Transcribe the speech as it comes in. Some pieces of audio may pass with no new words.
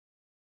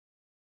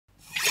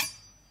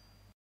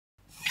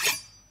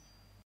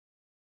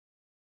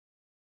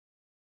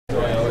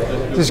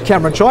This is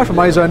Cameron Chai from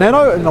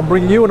Azonano, and I'm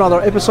bringing you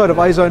another episode of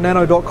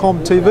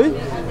azonano.com TV.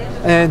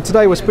 And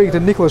today we're speaking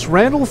to Nicholas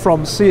Randall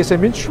from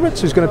CSM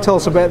Instruments, who's going to tell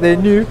us about their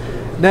new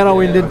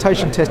nano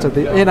indentation tester,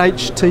 the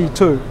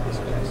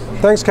NHT2.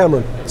 Thanks,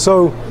 Cameron.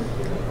 So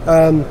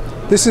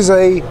this is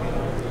a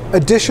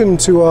addition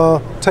to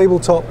our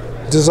tabletop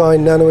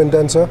design nano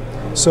indenter.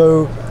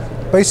 So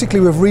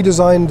basically we've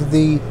redesigned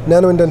the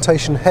nano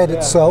indentation head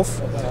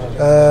itself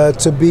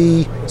to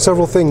be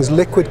several things: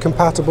 liquid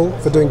compatible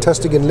for doing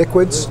testing in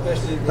liquids.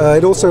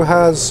 It also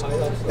has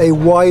a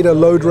wider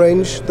load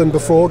range than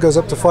before, goes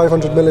up to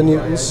 500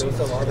 millinewtons.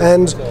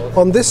 And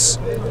on this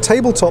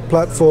tabletop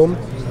platform,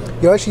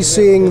 you're actually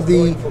seeing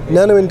the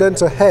nano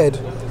indenter head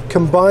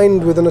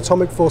combined with an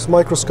atomic force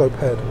microscope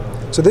head.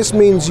 So this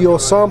means your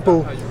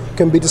sample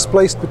can be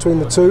displaced between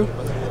the two,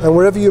 and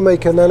wherever you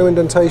make a nano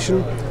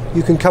indentation,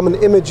 you can come and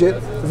image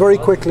it very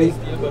quickly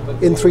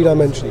in 3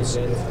 dimensions.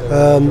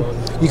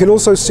 You can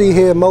also see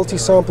here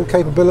multi-sample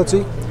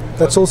capability.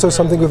 That's also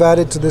something we've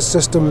added to this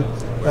system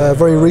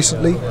very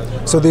recently.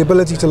 So the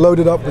ability to load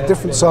it up with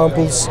different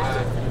samples,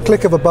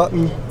 click of a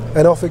button,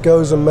 and off it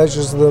goes and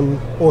measures them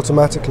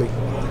automatically.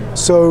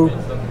 So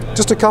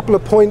just a couple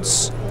of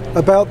points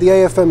about the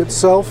AFM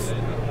itself.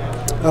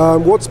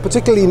 What's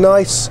particularly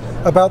nice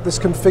about this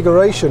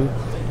configuration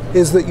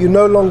is that you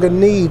no longer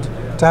need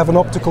to have an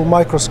optical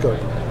microscope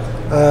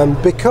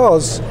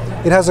because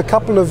it has a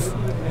couple of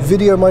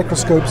video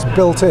microscopes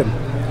built in.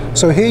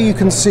 So here you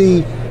can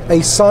see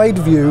a side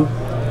view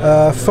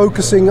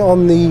focusing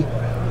on the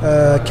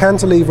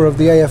cantilever of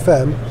the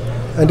AFM,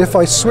 and if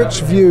I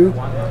switch view,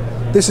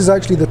 this is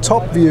actually the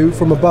top view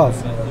from above.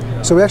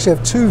 So we actually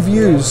have 2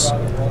 views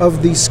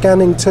of the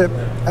scanning tip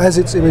as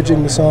it's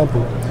imaging the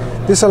sample.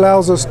 This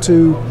allows us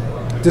to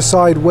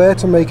decide where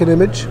to make an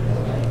image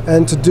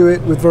and to do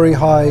it with very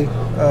high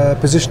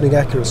positioning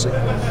accuracy.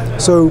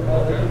 So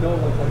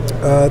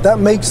that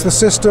makes the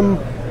system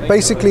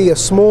basically a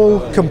small,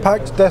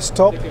 compact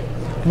desktop,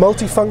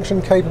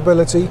 multifunction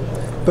capability,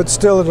 but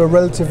still at a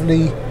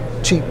relatively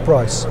cheap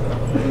price.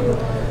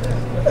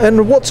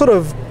 And what sort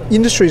of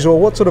industries or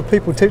what sort of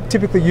people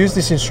typically use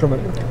this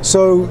instrument?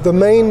 So the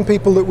main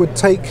people that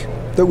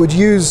would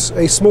use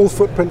a small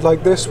footprint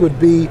like this would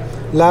be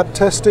lab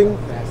testing,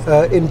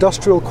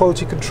 industrial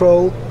quality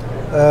control,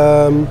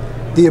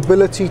 the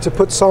ability to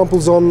put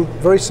samples on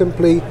very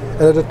simply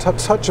and at a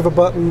touch of a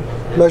button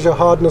measure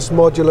hardness,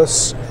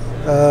 modulus,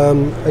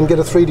 and get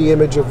a 3D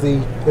image of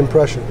the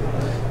impression.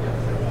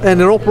 And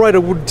an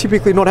operator would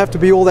typically not have to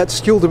be all that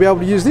skilled to be able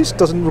to use this?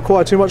 Doesn't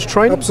require too much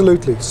training?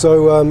 Absolutely.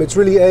 So it's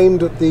really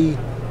aimed at the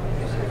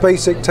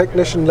basic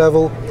technician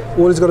level.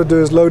 All he's got to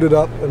do is load it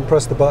up and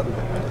press the button.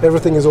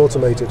 Everything is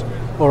automated.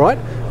 All right.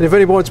 And if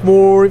anyone wants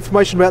more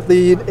information about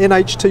the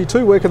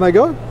NHT2, where can they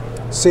go?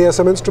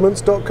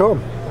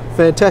 CSMinstruments.com.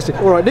 Fantastic.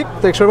 All right, Nick,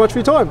 thanks very much for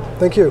your time.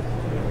 Thank you.